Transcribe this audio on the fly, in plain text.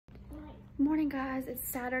Morning, guys. It's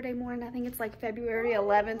Saturday morning. I think it's like February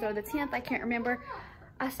 11th or the 10th. I can't remember.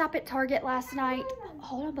 I stopped at Target last night.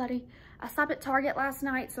 Hold on, buddy. I stopped at Target last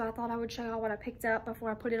night, so I thought I would show y'all what I picked up before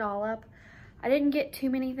I put it all up. I didn't get too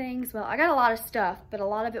many things. Well, I got a lot of stuff, but a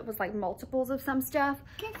lot of it was like multiples of some stuff.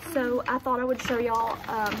 So I thought I would show y'all.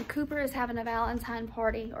 Cooper is having a Valentine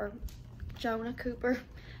party, or Jonah Cooper,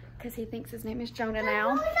 because he thinks his name is Jonah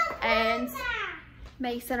now. And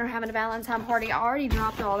Mason are having a Valentine party. I already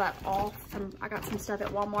dropped all that off. I got some stuff at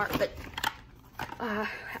Walmart, but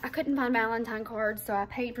I couldn't find Valentine cards, so I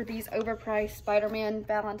paid for these overpriced Spider-Man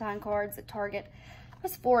Valentine cards at Target. It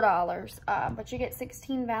was $4, but you get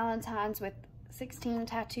 16 Valentines with 16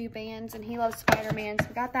 tattoo bands, and he loves Spider-Man, so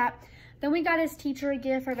we got that. Then we got his teacher a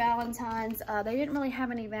gift for Valentine's. They didn't really have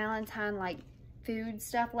any Valentine like food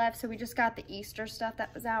stuff left, so we just got the Easter stuff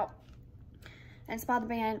that was out. And it's by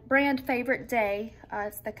the brand Favorite Day.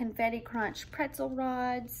 It's the Confetti Crunch pretzel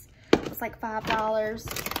rods. It was like $5.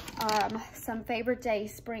 Some Favorite Day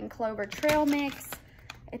Spring Clover Trail Mix.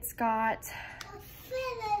 It's got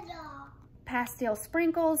pastel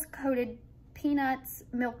sprinkles, coated peanuts,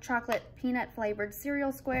 milk chocolate peanut flavored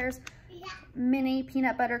cereal squares, mini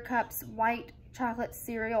peanut butter cups, white chocolate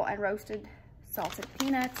cereal, and roasted salted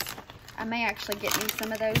peanuts. I may actually get me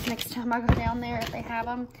some of those next time I go down there if they have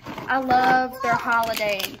them. I love their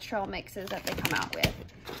holiday trail mixes that they come out with.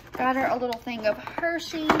 Got her a little thing of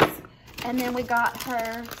Hershey's, and then we got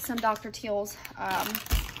her some Dr. Teal's,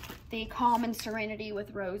 the Calm and Serenity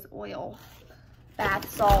with Rose Oil bath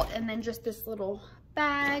salt, and then just this little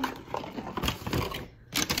bag.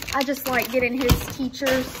 I just like getting his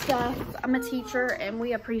teacher stuff. I'm a teacher, and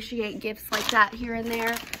we appreciate gifts like that here and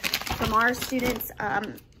there from our students.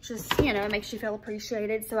 Just, you know, it makes you feel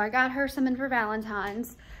appreciated. So I got her something for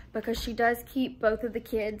Valentine's because she does keep both of the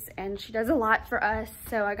kids and she does a lot for us.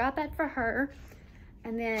 So I got that for her.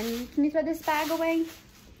 And then, can you throw this bag away?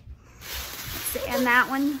 And that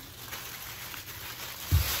one.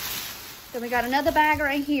 Then we got another bag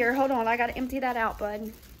right here. Hold on, I gotta empty that out,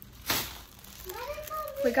 bud.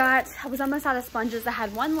 I was almost out of sponges. I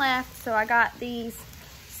had one left, so I got these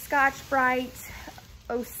Scotch-Brite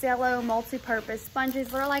Ocello multi-purpose sponges.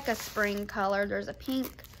 They're like a spring color. There's a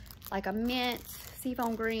pink, like a mint,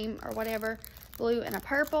 seafoam green, or whatever, blue, and a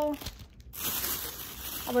purple.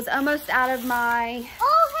 I was almost out of my...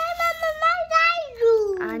 Oh,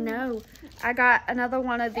 hey, Mama, I know. I got another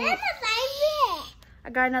one of the... I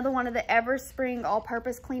got another one of the Everspring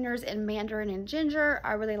all-purpose cleaners in mandarin and ginger.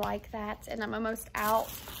 I really like that, and I'm almost out.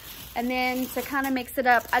 And then to kind of mix it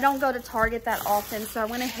up, I don't go to Target that often, so I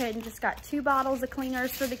went ahead and just got 2 bottles of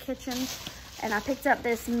cleaners for the kitchen. And I picked up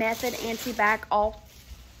this Method Anti-Bac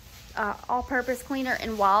all-purpose cleaner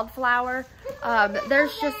in Wildflower.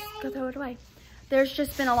 There's just, go throw it away. There's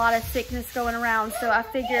just been a lot of sickness going around, so I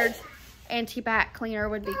figured Anti-Bac cleaner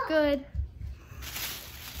would be good.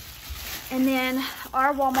 And then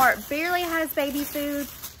our Walmart barely has baby food.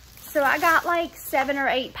 So I got like 7 or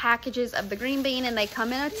 8 packages of the green bean, and they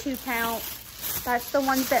come in a 2-count. That's the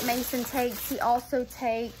ones that Mason takes. He also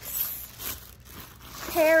takes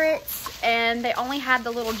carrots, and they only had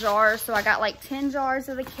the little jars. So I got like 10 jars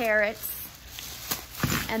of the carrots.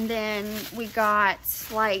 And then we got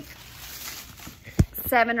like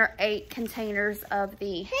 7 or 8 containers of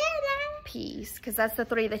the peas, because that's the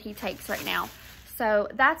 3 that he takes right now. So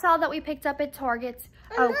that's all that we picked up at Target.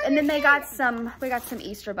 Oh, and then we got some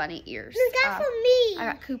Easter bunny ears. That's for me. I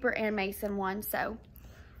got Cooper and Mason one. So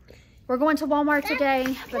we're going to Walmart today,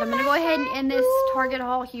 but I'm going to go ahead and end this Target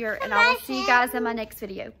haul here, and I will see you guys in my next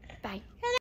video. Bye.